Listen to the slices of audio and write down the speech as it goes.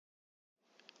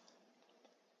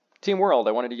Team World,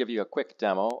 I wanted to give you a quick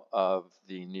demo of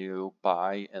the new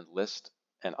buy and list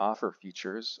and offer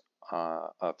features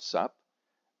of SUP.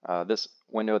 This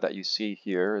window that you see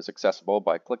here is accessible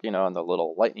by clicking on the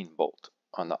little lightning bolt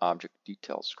on the object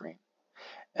details screen.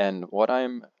 And what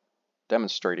I'm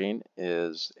demonstrating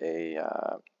is you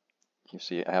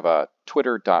see I have a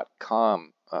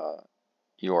twitter.com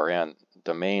URN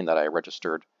domain that I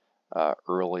registered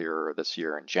earlier this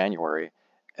year in January,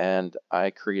 and I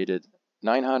created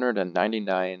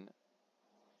 999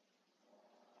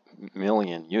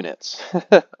 million units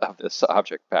of this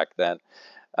object back then.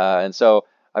 And so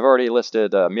I've already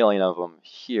listed a million of them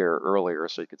here earlier,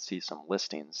 so you could see some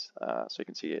listings. So you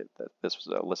can see that this was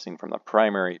a listing from the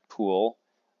primary pool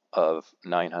of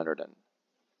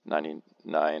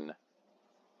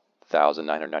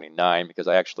 999,999 because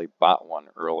I actually bought one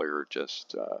earlier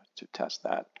just to test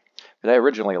that. But I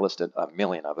originally listed a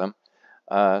million of them.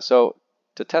 So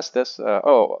to test this,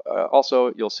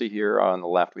 also you'll see here on the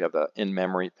left we have the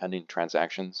in-memory pending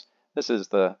transactions. This is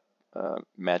the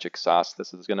magic sauce.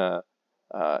 This is gonna,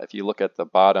 if you look at the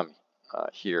bottom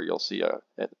here, you'll see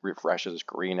it refreshes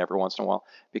green every once in a while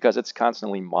because it's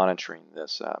constantly monitoring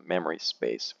this memory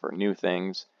space for new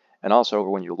things. And also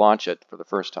when you launch it for the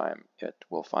first time, it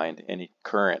will find any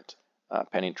current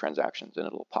pending transactions and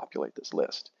it'll populate this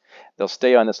list. They'll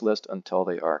stay on this list until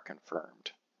they are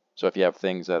confirmed. So if you have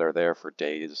things that are there for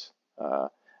days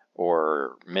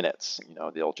or minutes,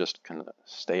 they'll just kind of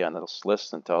stay on this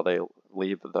list until they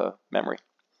leave the memory.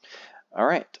 All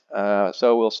right,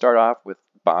 so we'll start off with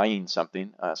buying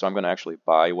something. So I'm going to actually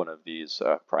buy one of these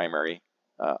primary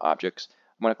objects.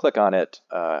 I'm going to click on it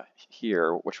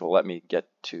here, which will let me get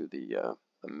to the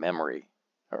memory,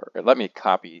 or let me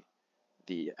copy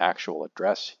the actual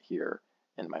address here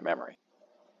in my memory.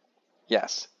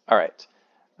 Yes, all right.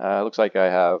 Looks like I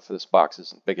have, this box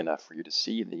isn't big enough for you to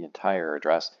see the entire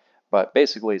address, but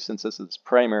basically since this is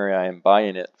primary, I am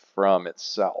buying it from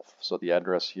itself. So the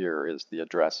address here is the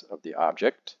address of the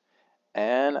object,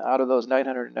 and out of those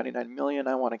 999 million,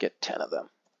 I want to get 10 of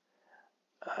them.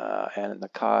 And the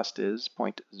cost is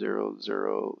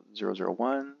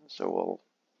 0.00001, so we'll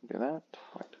do that,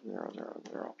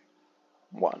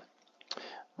 0.0001.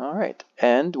 All right,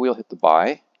 and we'll hit the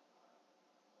buy.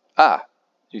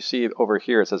 You see over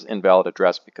here it says invalid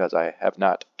address because I have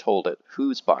not told it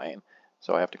who's buying.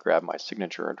 So I have to grab my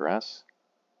signature address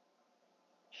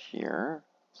here.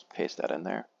 Let's paste that in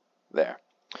there. There.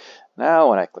 Now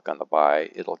when I click on the buy,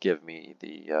 it'll give me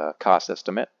the cost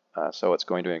estimate. So it's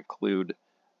going to include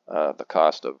the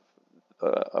cost of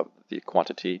the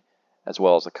quantity as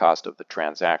well as the cost of the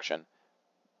transaction.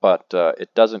 But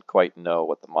it doesn't quite know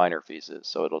what the minor fees is,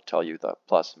 so it'll tell you the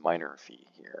plus minor fee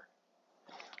here.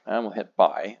 And we'll hit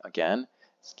buy again.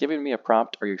 It's giving me a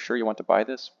prompt. Are you sure you want to buy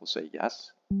this? We'll say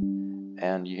yes.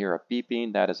 And you hear a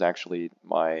beeping. That is actually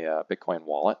my Bitcoin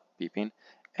wallet beeping.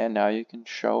 And now you can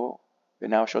show, it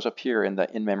now shows up here in the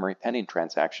in-memory pending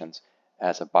transactions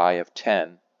as a buy of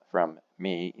 10 from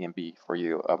me, EMB, for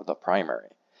you of the primary.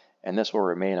 And this will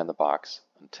remain on the box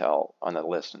on the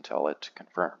list until it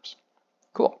confirms.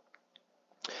 Cool.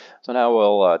 So now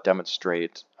we'll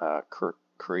demonstrate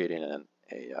creating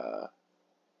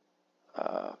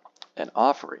an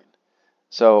offering.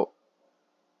 So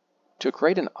to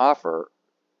create an offer,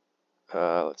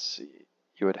 let's see,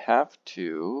 you would have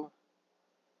to,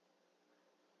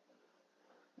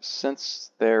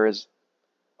 since there is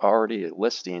already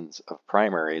listings of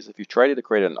primaries, if you try to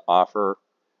create an offer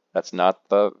that's not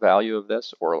the value of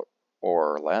this or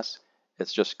less,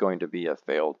 it's just going to be a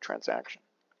failed transaction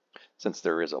since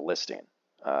there is a listing.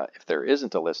 If there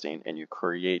isn't a listing and you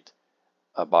create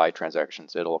a buy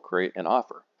transactions, it'll create an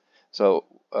offer. So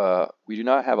we do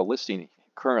not have a listing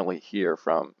currently here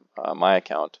from my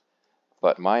account,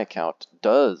 but my account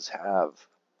does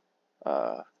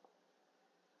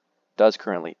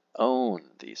currently own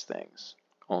these things,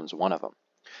 owns one of them.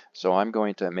 So I'm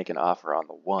going to make an offer on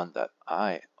the one that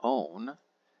I own.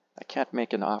 I can't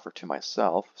make an offer to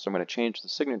myself, so I'm going to change the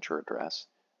signature address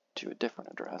to a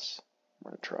different address.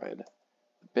 I'm going to try the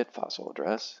Bitfossil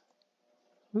address.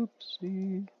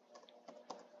 Oopsie.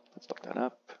 Let's look that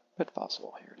up.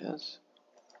 Bitfossil, here it is.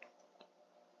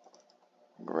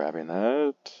 Grabbing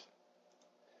that.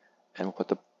 And we'll put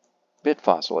the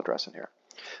Bitfossil address in here.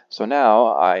 So now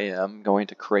I am going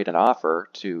to create an offer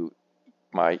to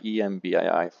my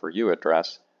EMBII for you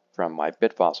address from my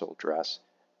Bitfossil address.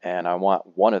 And I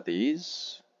want one of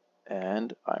these.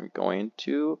 And I'm going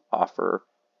to offer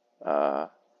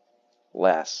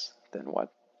less than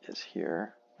what is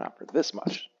here. Offer this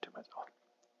much to myself.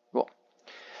 Cool.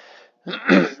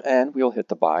 And we'll hit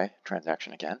the buy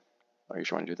transaction again. Are you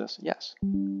sure you want to do this? Yes.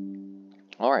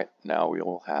 All right, now we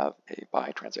will have a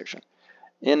buy transaction.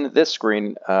 In this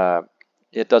screen,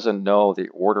 it doesn't know the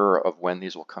order of when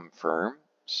these will confirm,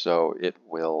 so it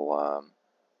will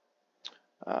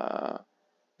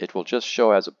just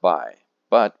show as a buy.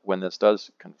 But when this does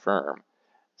confirm,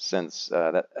 since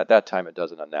at that time it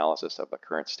does an analysis of the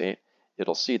current state,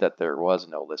 it'll see that there was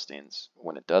no listings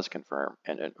when it does confirm,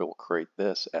 and it will create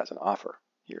this as an offer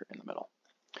here in the middle.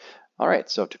 All right,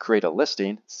 so to create a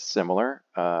listing, similar,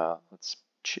 let's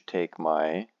take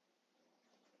my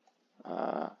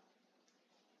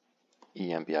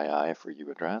EMBII for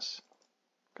U address,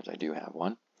 because I do have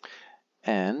one,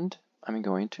 and I'm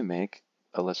going to make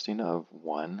a listing of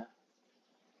 1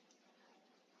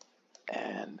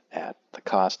 and at the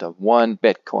cost of 1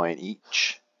 Bitcoin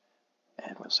each,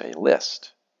 and we'll say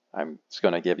list. It's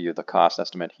going to give you the cost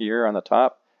estimate here on the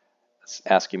top. It's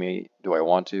asking me, do I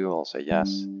want to? I'll say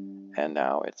yes, and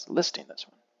now it's listing this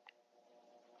one,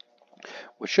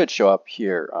 which should show up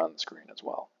here on the screen as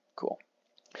well. Cool.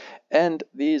 And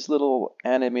these little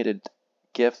animated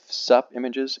GIF sup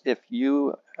images, if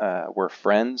you were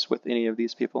friends with any of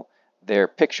these people, their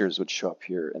pictures would show up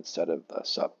here instead of the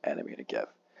sup animated GIF.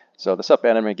 So the sup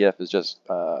animated GIF is just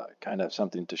kind of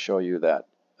something to show you that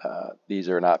these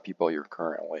are not people you're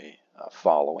currently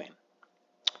following.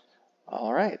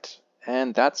 All right,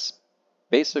 and that's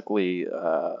basically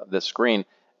this screen.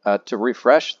 To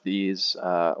refresh these,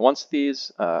 once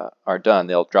these are done,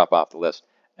 they'll drop off the list.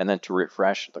 And then to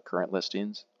refresh the current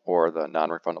listings or the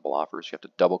non-refundable offers, you have to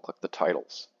double click the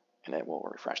titles and it will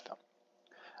refresh them.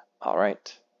 All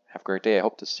right, have a great day. I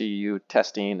hope to see you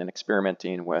testing and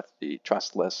experimenting with the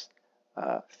trustless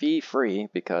fee-free,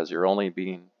 because you're only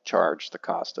being charged the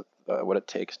cost of what it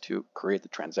takes to create the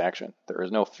transaction. There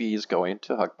is no fees going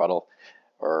to HugPuddle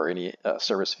or any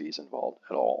service fees involved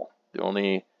at all. The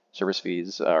only service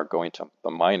fees are going to the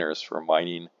miners for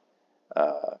mining,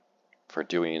 for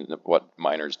doing what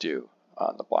miners do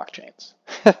on the blockchains.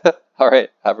 All right,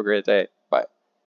 have a great day.